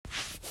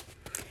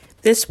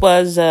This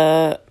was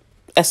a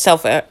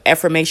self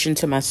affirmation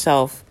to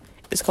myself.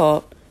 It's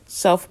called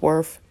Self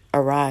Worth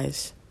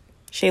Arise.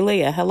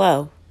 Shaylia,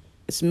 hello.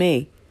 It's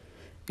me,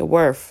 your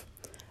worth.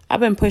 I've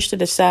been pushed to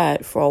the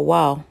side for a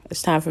while.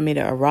 It's time for me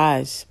to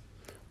arise.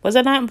 Was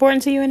that not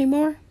important to you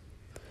anymore?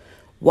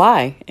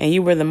 Why? And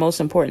you were the most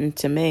important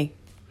to me.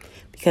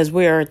 Because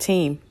we are a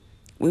team.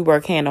 We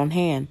work hand on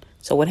hand.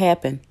 So what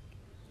happened?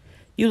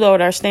 You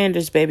lowered our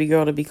standards, baby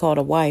girl, to be called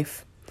a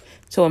wife.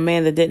 To a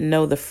man that didn't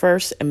know the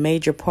first and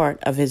major part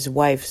of his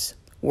wife's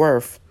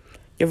worth.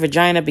 Your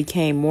vagina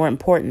became more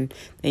important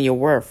than your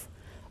worth.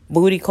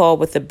 Booty call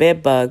with the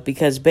bed bug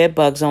because bed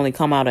bugs only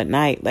come out at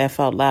night. Laugh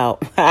out loud.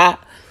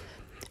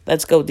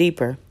 Let's go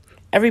deeper.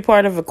 Every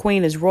part of a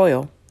queen is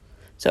royal.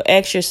 So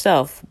ask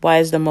yourself, why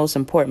is the most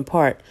important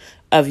part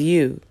of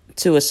you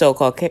to a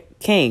so-called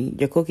king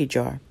your cookie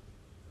jar?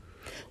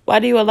 Why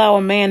do you allow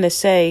a man to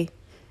say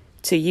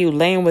to you,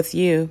 laying with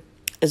you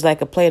is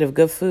like a plate of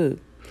good food,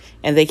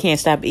 and they can't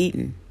stop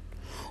eating?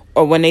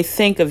 Or when they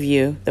think of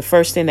you, the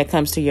first thing that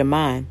comes to your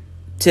mind,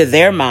 to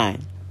their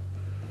mind,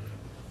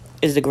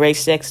 is the great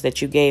sex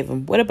that you gave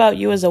them. What about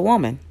you as a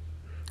woman?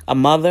 A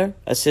mother,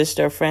 a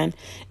sister, a friend,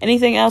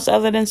 anything else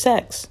other than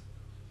sex?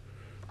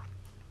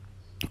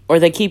 Or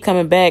they keep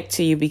coming back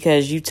to you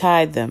because you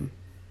tied them.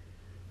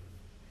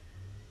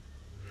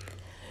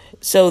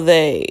 So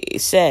they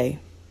say.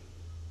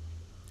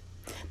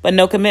 But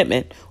no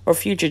commitment or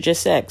future,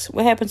 just sex.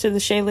 What happened to the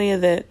Shaylia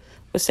that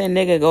was saying,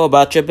 nigga, go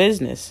about your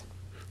business?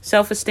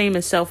 Self-esteem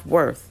and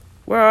self-worth.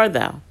 Where are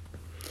thou?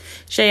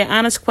 Shay, an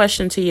honest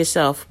question to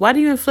yourself. Why do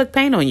you inflict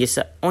pain on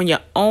yourself, on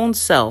your own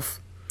self?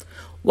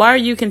 Why are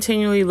you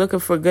continually looking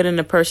for good in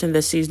a person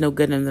that sees no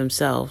good in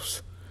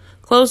themselves?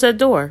 Close that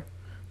door.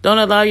 Don't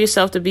allow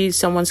yourself to be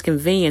someone's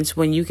convenience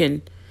when you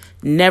can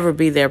never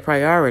be their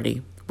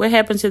priority. What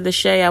happened to the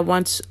Shay I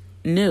once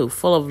knew,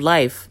 full of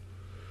life,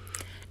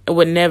 and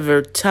would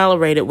never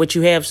tolerate it what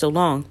you have so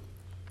long?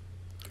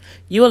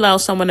 You allow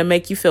someone to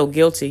make you feel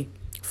guilty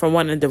for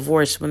wanting a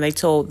divorce when they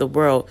told the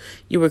world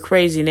you were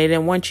crazy and they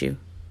didn't want you.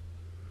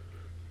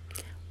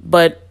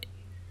 But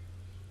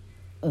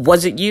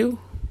was it you?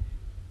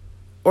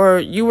 Or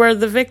you were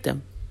the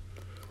victim?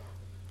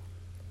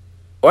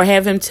 Or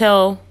have him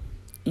tell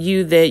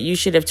you that you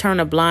should have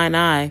turned a blind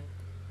eye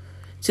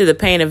to the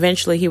pain.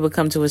 Eventually he would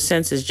come to his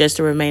senses just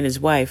to remain his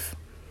wife.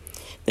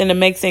 Then to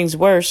make things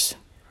worse,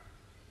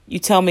 you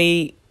tell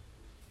me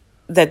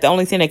that the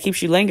only thing that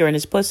keeps you lingering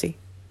is pussy.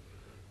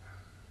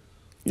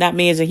 Not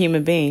me as a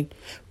human being.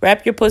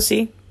 Wrap your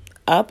pussy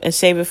up and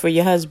save it for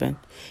your husband.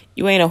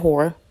 You ain't a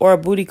whore or a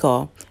booty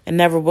call and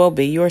never will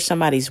be. You are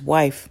somebody's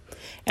wife.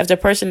 After a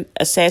person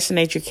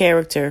assassinates your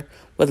character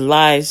with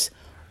lies,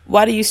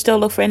 why do you still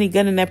look for any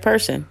good in that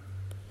person?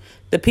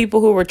 The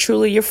people who were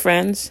truly your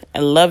friends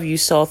and love you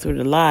saw through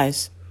the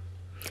lies.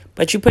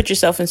 But you put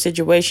yourself in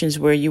situations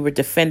where you were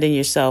defending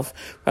yourself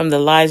from the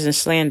lies and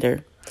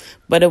slander.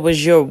 But it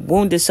was your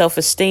wounded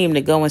self-esteem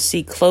to go and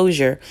seek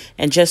closure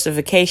and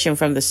justification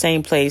from the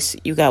same place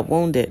you got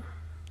wounded.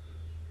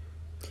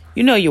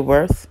 You know your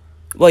worth.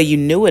 Well, you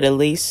knew it at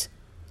least.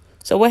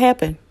 So what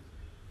happened?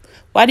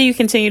 Why do you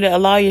continue to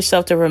allow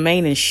yourself to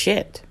remain in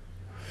shit?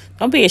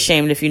 Don't be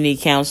ashamed if you need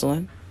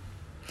counseling.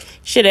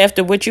 Shit,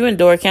 after what you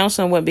endured,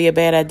 counseling wouldn't be a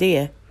bad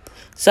idea.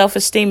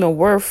 Self-esteem and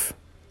worth.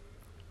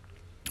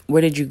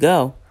 Where did you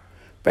go?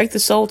 Break the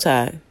soul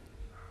tie.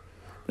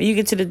 When you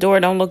get to the door,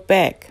 don't look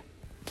back.